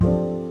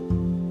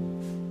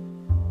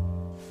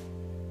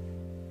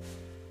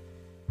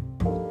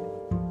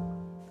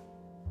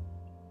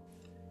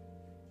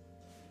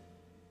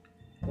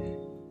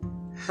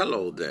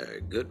Hello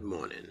there. Good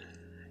morning.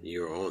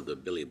 You're on the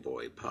Billy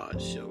Boy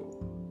Pod Show.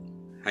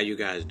 How you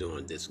guys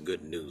doing this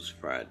Good News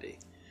Friday?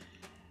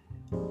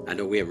 I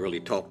know we haven't really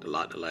talked a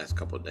lot the last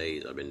couple of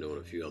days. I've been doing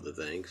a few other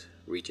things,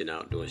 reaching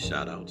out, doing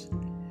shout outs.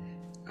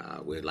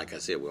 Like I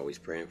said, we're always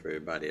praying for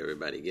everybody.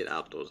 Everybody get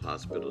out those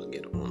hospitals and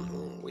get on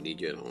home. We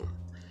need you at home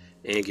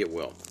and get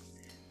well.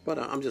 But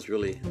I'm just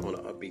really on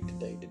an upbeat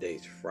today.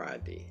 Today's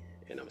Friday,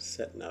 and I'm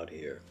sitting out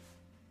here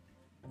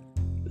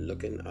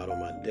looking out on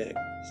my deck.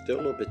 Still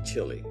a little bit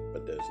chilly,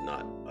 but there's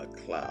not a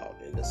cloud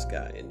in the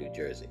sky in New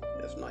Jersey.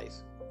 That's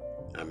nice.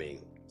 I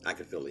mean, I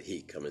can feel the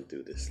heat coming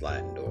through this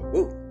sliding door.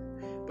 Woo!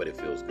 But it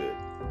feels good.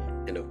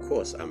 And of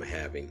course, I'm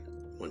having,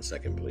 1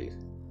 second please,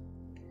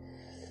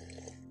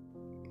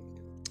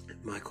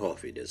 my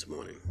coffee this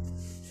morning.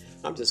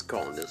 I'm just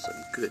calling this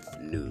a Good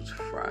News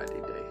Friday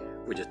day.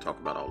 We just talk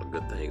about all the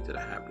good things that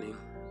are happening,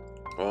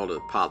 all the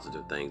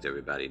positive things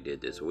everybody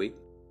did this week,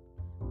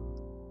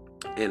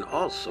 and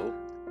also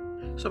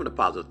some of the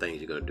positive things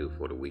you're going to do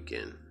for the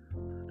weekend.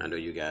 I know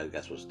you guys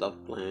got some stuff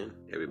planned.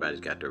 Everybody's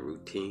got their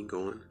routine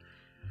going.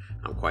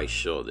 I'm quite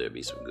sure there'll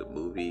be some good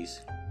movies.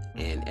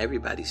 And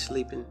everybody's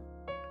sleeping.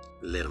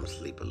 Let them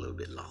sleep a little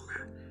bit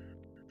longer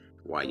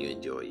while you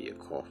enjoy your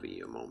coffee,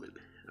 your moment.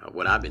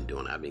 What I've been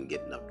doing, I've been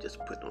getting up,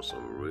 just putting on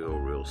some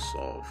real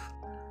soft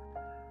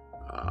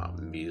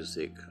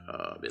music.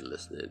 I've been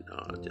listening,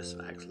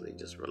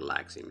 just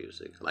relaxing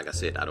music. Like I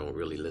said, I don't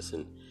really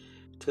listen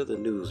to the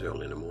news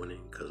early in the morning,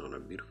 because on a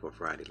beautiful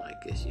Friday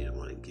like this, you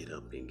want to get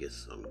up and get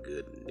some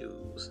good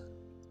news.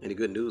 And the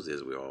good news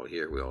is we're all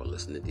here, we're all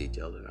listening to each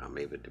other. I'm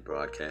able to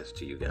broadcast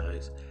to you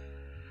guys.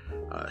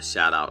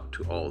 Shout out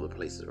to all the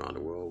places around the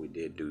world. We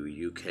did do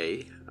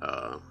UK,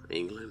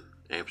 England,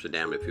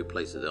 Amsterdam, and a few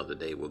places the other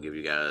day. We'll give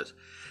you guys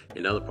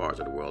in other parts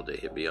of the world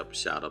that hit me up,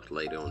 shout outs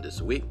later on this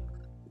week.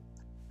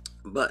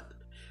 But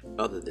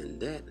other than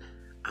that,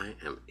 I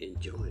am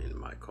enjoying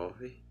my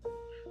coffee,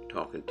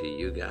 talking to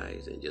you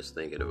guys, and just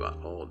thinking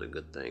about all the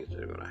good things that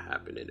are going to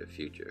happen in the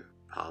future.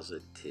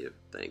 Positive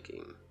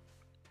thinking.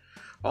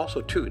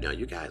 Also, too, now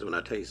you guys, when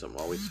I tell you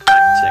something, always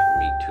fact check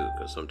me too,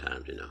 because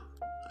sometimes,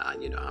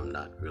 I'm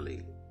not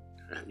really,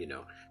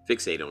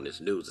 fixated on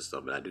this news and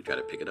stuff, but I do try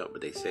to pick it up.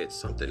 But they said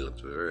something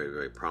looks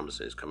very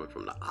promising. It's coming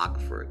from the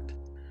Oxford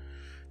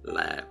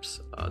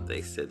Labs.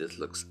 They said this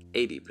looks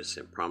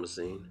 80%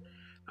 promising.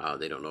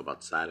 They don't know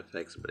about side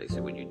effects, but they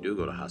said when you do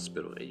go to the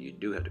hospital and you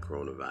do have the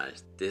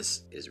coronavirus,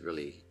 this is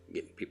really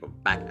getting people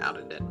back out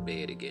of that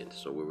bed again.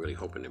 So we're really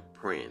hoping and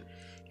praying.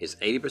 It's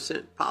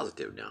 80%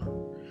 positive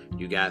now.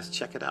 You guys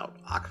check it out.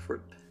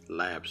 Oxford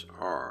Labs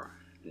are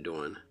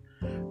doing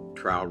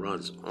trial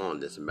runs on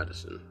this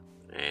medicine,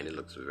 and it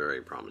looks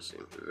very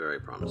promising.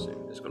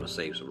 It's going to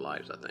save some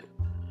lives, I think.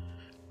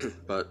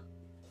 But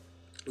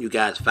you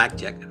guys fact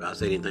check if I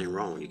say anything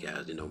wrong. You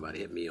guys, nobody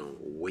hit me on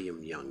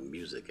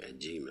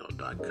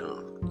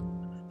williamyoungmusic@gmail.com.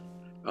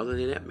 Other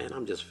than that, man,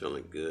 I'm just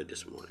feeling good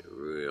this morning.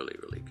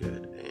 Really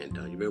good. And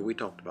you remember we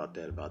talked about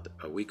that about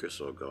a week or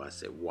so ago. I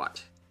said,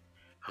 watch.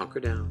 Hunker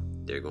down.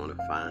 They're going to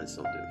find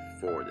something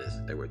for this.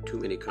 There were too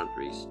many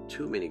countries,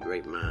 too many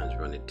great minds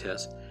running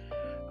tests,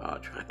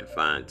 trying to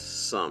find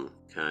some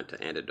kind of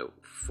antidote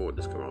for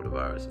this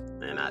coronavirus.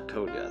 And I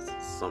told you,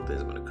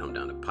 something's going to come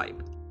down the pipe.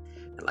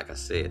 And like I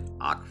said,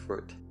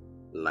 Oxford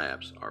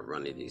Labs are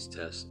running these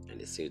tests,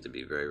 and it seems to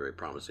be very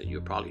promising.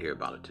 You'll probably hear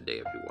about it today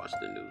if you watch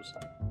the news.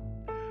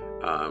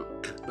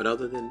 But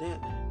other than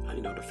that,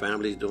 the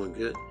family's doing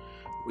good.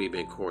 We've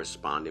been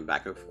corresponding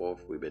back and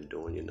forth. We've been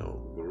doing,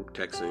 group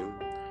texting.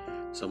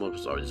 Some of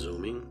us are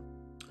Zooming.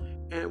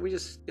 And we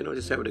just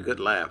having a good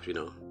laugh,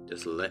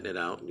 just letting it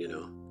out,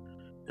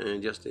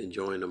 and just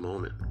enjoying the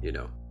moment,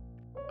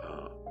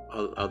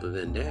 Other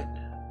than that,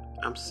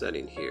 I'm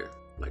sitting here,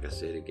 like I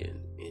said again,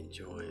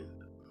 enjoying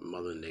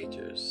Mother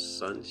Nature's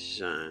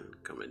sunshine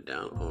coming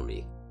down on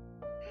me.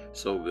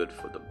 So good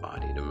for the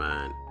body, the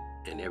mind,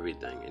 and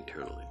everything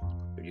internally.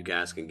 If you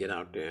guys can get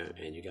out there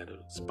and you got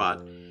a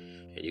spot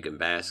and you can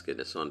bask in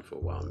the sun for a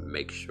while,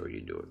 make sure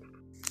you do it.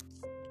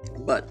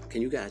 But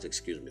can you guys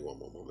excuse me one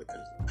more moment,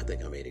 because I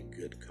think I made a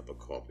good cup of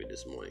coffee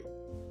this morning.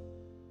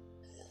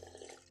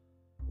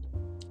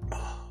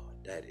 Oh,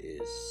 that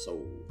is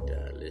so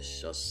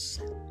delicious.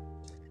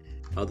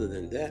 Other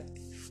than that,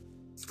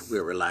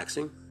 we're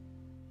relaxing.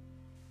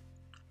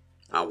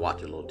 I'll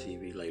watch a little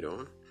TV later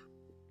on.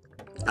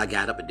 I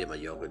got up and did my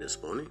yoga this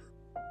morning.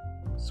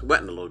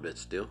 Sweating a little bit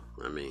still.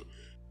 I mean,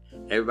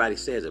 everybody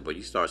says it, but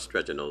you start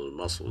stretching those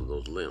muscles,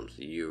 those limbs,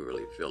 you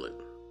really feel it.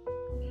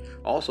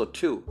 Also,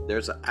 too,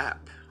 there's an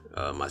app.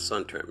 My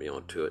son turned me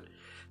on to it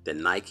that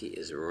Nike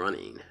is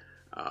running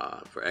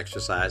for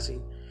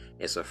exercising.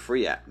 It's a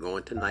free app. Go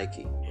into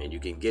Nike and you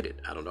can get it.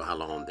 I don't know how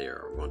long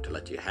they're going to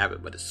let you have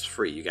it, but it's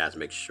free. You guys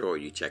make sure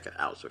you check it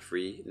out. It's a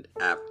free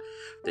app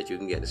that you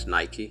can get. It's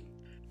Nike.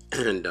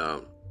 And,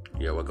 go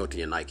to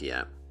your Nike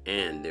app.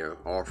 And they're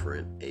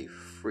offering a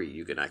free.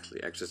 You can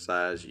actually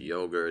exercise,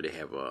 yoga. They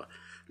have a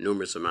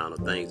numerous amount of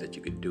things that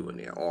you can do, and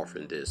they're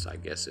offering this, I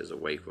guess, as a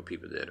way for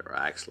people that are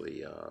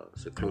actually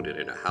secluded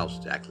in a house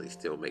to actually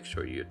still make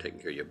sure you're taking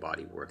care of your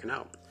body, working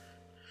out.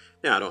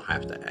 Now, I don't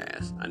have to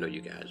ask. I know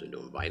you guys are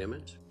doing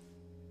vitamins.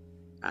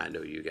 I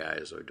know you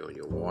guys are doing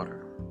your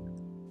water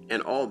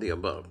and all the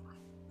above.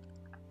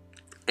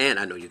 And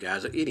I know you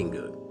guys are eating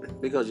good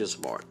because you're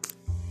smart.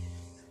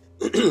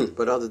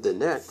 But other than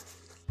that,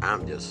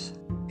 I'm just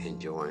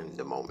enjoying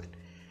the moment.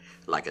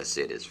 Like I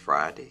said, it's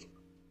Friday.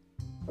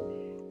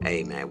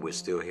 Hey man, we're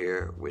still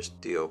here. We're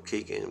still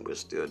kicking. We're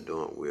still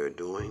doing what we're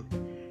doing.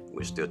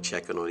 We're still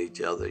checking on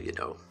each other,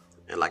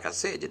 And like I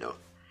said,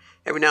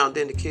 every now and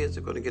then the kids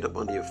are going to get up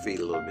under your feet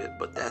a little bit,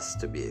 but that's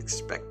to be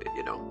expected.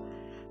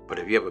 But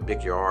if you have a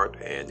big yard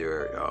and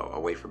they're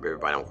away from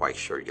everybody, I'm quite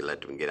sure you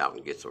let them get out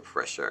and get some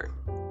fresh air.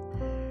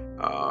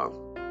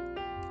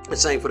 The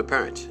same for the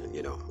parents,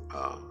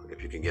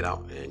 if you can get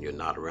out and you're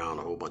not around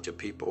a whole bunch of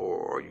people,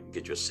 or you can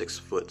get your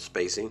 6-foot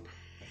spacing,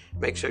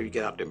 make sure you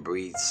get out there and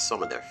breathe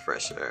some of that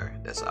fresh air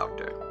that's out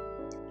there.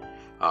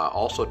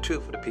 Also, too,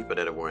 for the people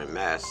that are wearing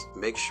masks,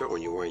 make sure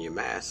when you're wearing your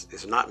mask,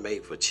 it's not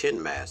made for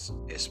chin masks.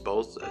 It's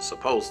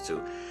supposed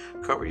to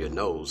cover your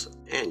nose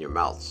and your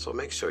mouth. So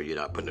make sure you're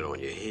not putting it on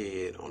your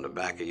head, on the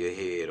back of your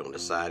head, on the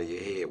side of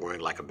your head, wearing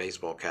like a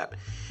baseball cap.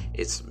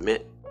 It's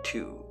meant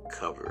to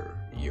cover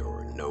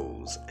your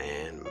nose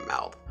and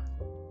mouth.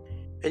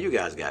 And you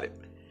guys got it.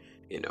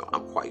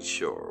 I'm quite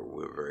sure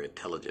we're very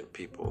intelligent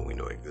people. We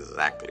know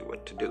exactly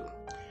what to do.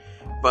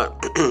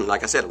 But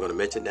like I said, I'm going to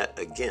mention that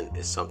again.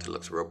 It's something that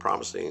looks real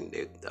promising.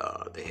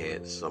 They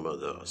had some of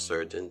the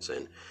surgeons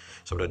and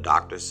some of the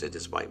doctors said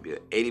this might be an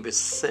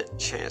 80%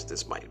 chance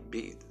this might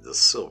be the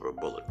silver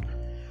bullet.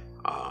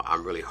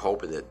 I'm really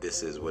hoping that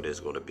this is what it's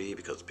going to be,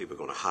 because people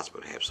going to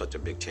hospital have such a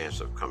big chance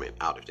of coming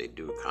out if they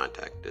do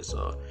contact this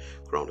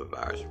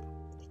coronavirus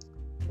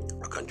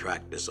or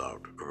contract this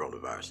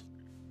coronavirus.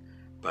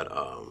 But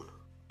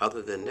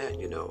other than that,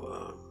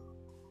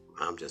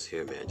 I'm just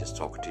here, man, just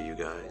talking to you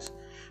guys.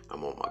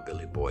 I'm on my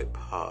Billy Boy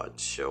Pod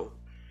show,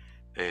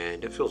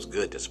 and it feels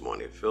good this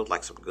morning. It feels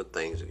like some good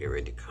things are getting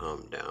ready to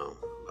come down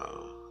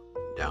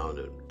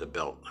the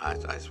belt.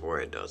 I swear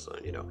it does,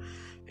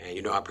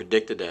 And I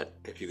predicted that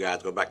if you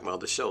guys go back to my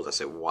other shows, I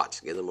said,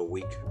 watch, give them a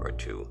week or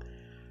two.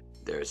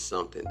 There's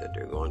something that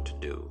they're going to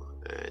do,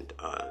 and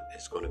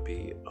it's going to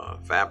be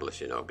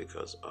fabulous,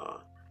 because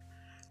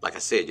like I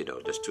said,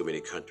 there's too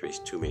many countries,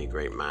 too many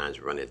great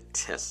minds running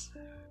tests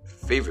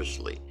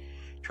feverishly,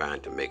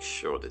 trying to make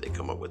sure that they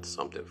come up with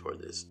something for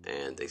this.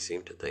 And they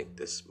seem to think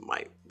this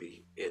might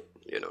be it.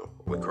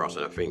 We're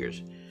crossing our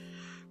fingers.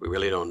 We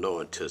really don't know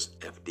until it's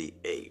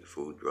FDA,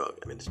 Food Drug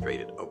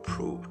Administrative,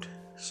 approved.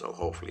 So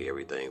hopefully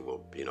everything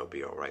will,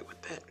 be all right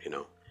with that,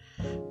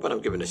 But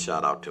I'm giving a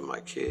shout out to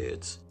my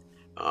kids,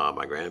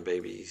 my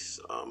grandbabies,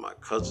 my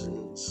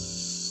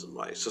cousins,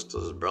 my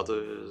sisters,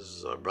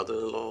 brothers,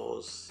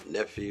 brother-in-laws,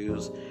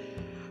 nephews,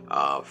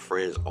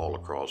 friends all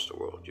across the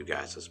world. You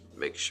guys just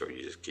make sure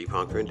you just keep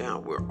hunkering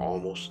down. We're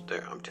almost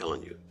there. I'm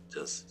telling you,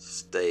 just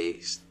stay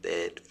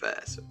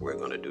steadfast. We're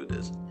going to do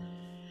this.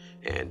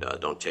 And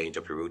don't change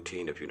up your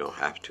routine if you don't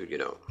have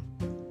to,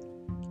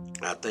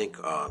 I think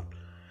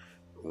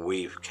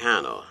we've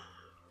kind of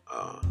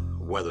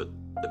weathered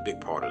the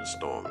big part of the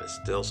storm. There's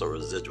still some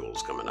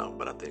residuals coming out,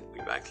 but I think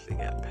we've actually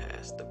got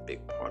past the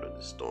big part of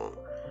the storm.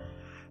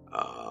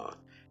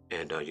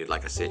 And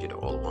like I said,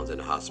 all the ones in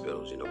the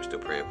hospitals, we're still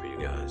praying for you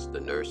guys. The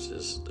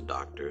nurses, the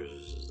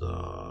doctors,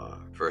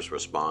 first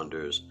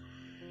responders,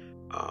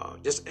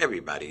 just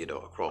everybody,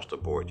 across the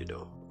board,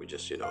 we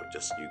just you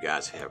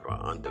guys have our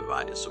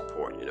undivided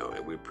support,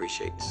 and we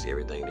appreciate to see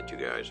everything that you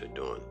guys are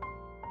doing.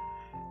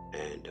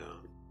 And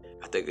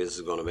I think this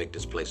is going to make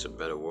this place a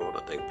better world.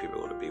 I think people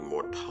are going to be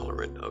more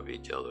tolerant of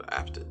each other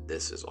after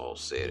this is all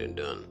said and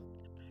done.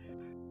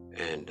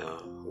 And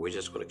we're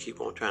just going to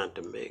keep on trying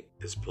to make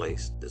this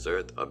place, this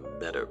earth, a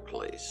better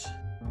place,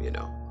 and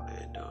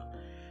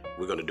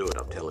we're going to do it,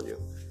 I'm telling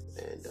you.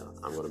 And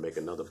I'm going to make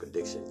another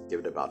prediction. Give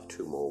it about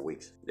 2 more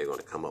weeks. They're going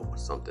to come up with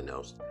something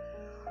else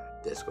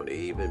that's going to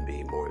even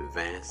be more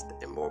advanced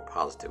and more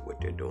positive what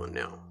they're doing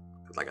now.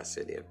 Because like I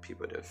said, they have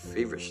people that are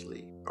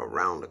feverishly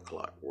around the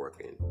clock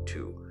working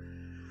to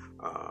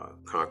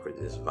conquer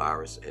this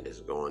virus, and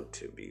it's going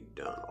to be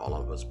done. All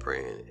of us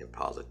praying and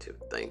positive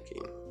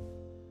thinking.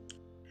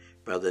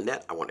 But other than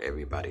that, I want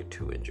everybody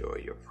to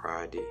enjoy your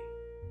Friday.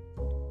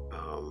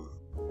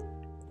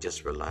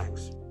 Just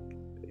relax.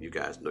 You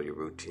guys know your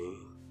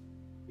routine.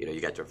 You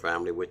got your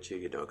family with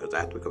you, because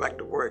after we go back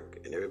to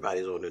work and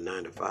everybody's on their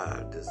 9 to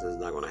 5, this is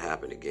not going to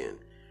happen again.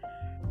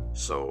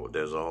 So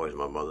there's always,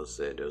 my mother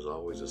said, there's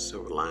always a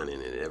silver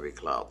lining in every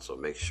cloud. So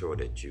make sure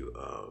that you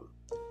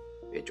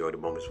enjoy the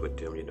moments with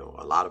them.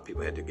 A lot of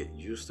people had to get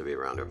used to be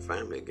around their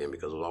family again,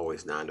 because it was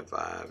always 9 to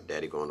 5,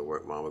 daddy going to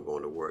work, mama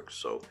going to work.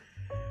 So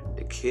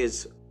the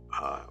kids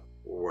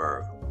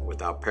were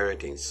without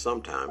parenting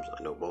sometimes.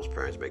 I know most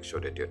parents make sure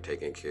that they're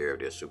taking care of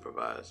their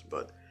supervised,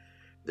 but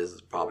this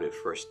is probably the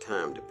first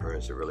time the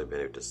parents have really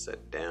been able to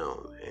sit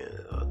down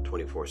and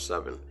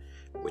 24/7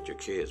 with your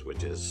kids,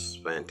 which is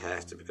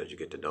fantastic, because you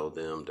get to know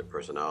them, their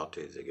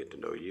personalities, they get to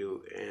know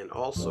you, and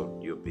also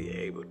you'll be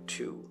able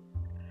to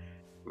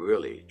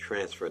really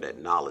transfer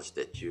that knowledge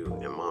that you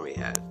and mommy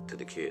had to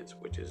the kids,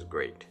 which is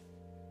great.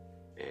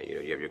 And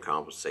you have your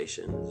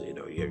conversations,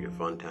 you have your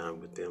fun time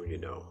with them, and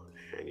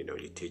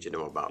you're teaching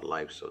them about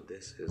life. So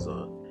this is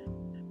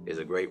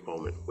a great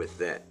moment with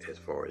that, as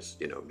far as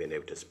being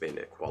able to spend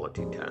that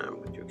quality time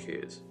with your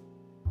kids.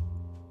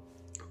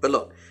 But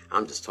look,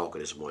 I'm just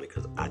talking this morning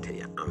because I tell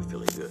you, I'm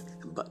feeling good.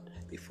 But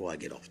before I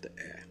get off the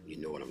air, you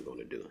know what I'm going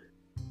to do.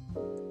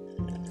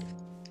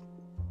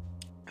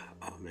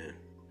 Oh man,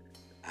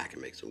 I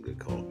can make some good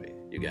coffee.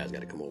 You guys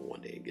got to come over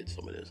one day and get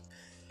some of this.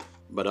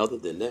 But other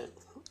than that,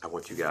 I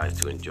want you guys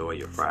to enjoy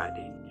your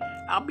Friday.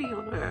 I'll be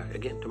on air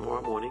again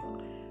tomorrow morning.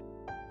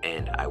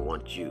 And I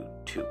want you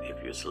to,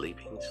 if you're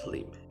sleeping,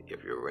 sleep.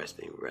 If you're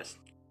resting, rest.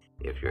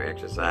 If you're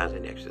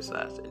exercising,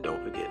 exercise. And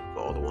don't forget, for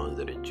all the ones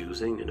that are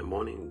juicing in the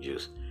morning,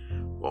 juice.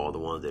 For all the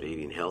ones that are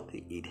eating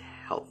healthy, eat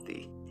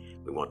healthy.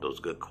 We want those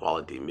good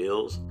quality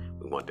meals.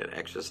 We want that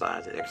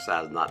exercise. And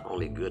exercise is not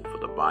only good for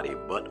the body,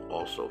 but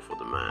also for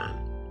the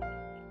mind.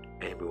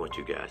 And we want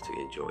you guys to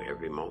enjoy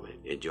every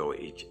moment. Enjoy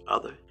each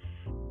other.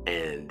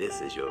 And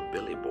this is your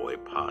Billy Boy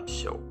Pod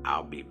Show.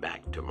 I'll be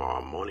back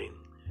tomorrow morning.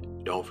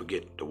 Don't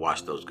forget to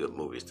watch those good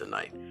movies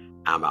tonight.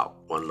 I'm out.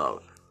 One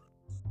love.